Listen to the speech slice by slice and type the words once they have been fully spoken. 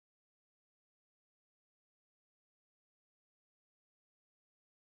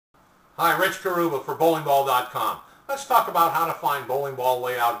Hi, Rich Carrubba for bowlingball.com. Let's talk about how to find bowling ball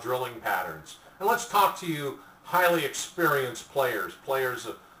layout drilling patterns. And let's talk to you highly experienced players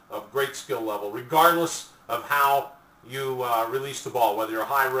of great skill level, regardless of how you release the ball, whether you're a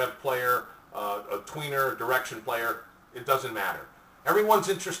high rev player, a tweener, direction player, it doesn't matter. Everyone's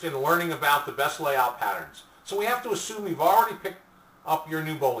interested in learning about the best layout patterns. So we have to assume you've already picked up your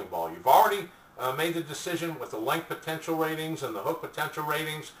new bowling ball. You've already made the decision with the length potential ratings and the hook potential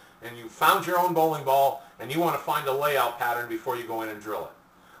ratings, and you found your own bowling ball and you want to find a layout pattern before you go in and drill it.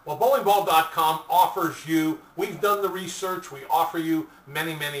 Well, bowlingball.com offers you, we've done the research, we offer you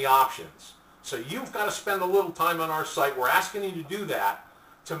many options. So you've got to spend a little time on our site. We're asking you to do that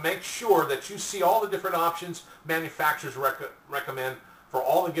to make sure that you see all the different options manufacturers recommend for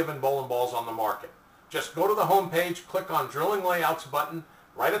all the given bowling balls on the market. Just go to the home page, click on Drilling Layouts button.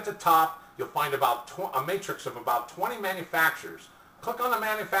 Right at the top, you'll find about a matrix of about 20 manufacturers. Click on the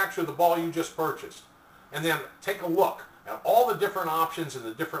manufacturer of the ball you just purchased, and then take a look at all the different options and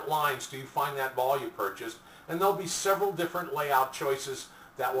the different lines till you find that ball you purchased, and there'll be several different layout choices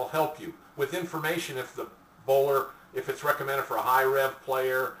that will help you with information if the bowler, if it's recommended for a high rev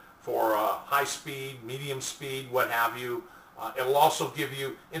player, for high speed, medium speed, what have you. It'll also give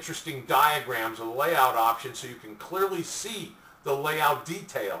you interesting diagrams of the layout options so you can clearly see the layout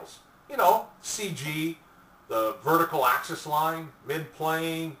details. You know, CG, the vertical axis line,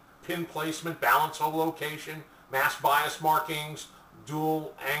 mid-plane, pin placement, balance hole location, mass bias markings,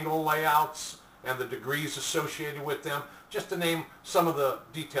 dual angle layouts, and the degrees associated with them, just to name some of the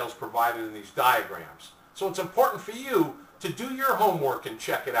details provided in these diagrams. So it's important for you to do your homework and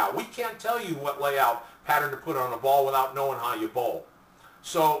check it out. We can't tell you what layout pattern to put on a ball without knowing how you bowl.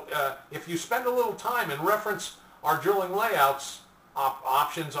 So if you spend a little time and reference our drilling layouts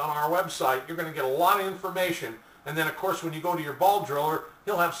options on our website, you're going to get a lot of information. And then, of course, when you go to your ball driller,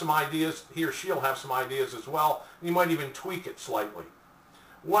 he'll have some ideas, he or she'll have some ideas as well, and you might even tweak it slightly.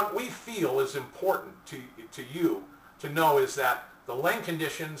 What we feel is important to you to know is that the lane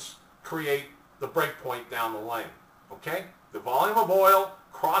conditions create the break point down the lane. Okay? The volume of oil,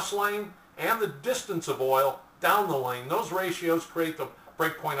 cross lane, and the distance of oil down the lane, those ratios create the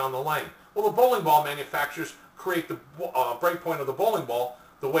break point on the lane. Well, the bowling ball manufacturers create the break point of the bowling ball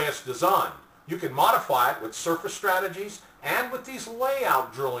the way it's designed. You can modify it with surface strategies and with these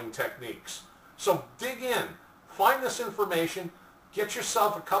layout drilling techniques. So dig in, find this information, get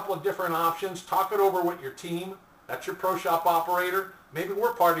yourself a couple of different options, talk it over with your team. That's your pro shop operator. Maybe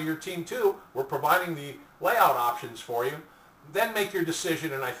we're part of your team too. We're providing the layout options for you. Then make your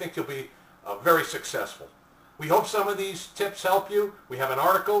decision, and I think you'll be very successful. We hope some of these tips help you. We have an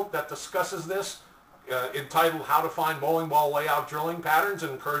article that discusses this entitled How to Find Bowling Ball Layout Drilling Patterns,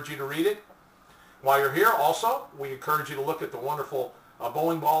 and encourage you to read it. While you're here also, we encourage you to look at the wonderful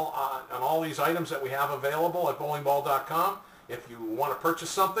bowling ball and all these items that we have available at bowlingball.com. If you want to purchase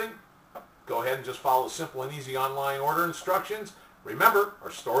something, go ahead and just follow the simple and easy online order instructions. Remember,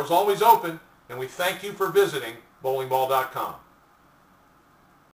 our store is always open, and we thank you for visiting bowlingball.com.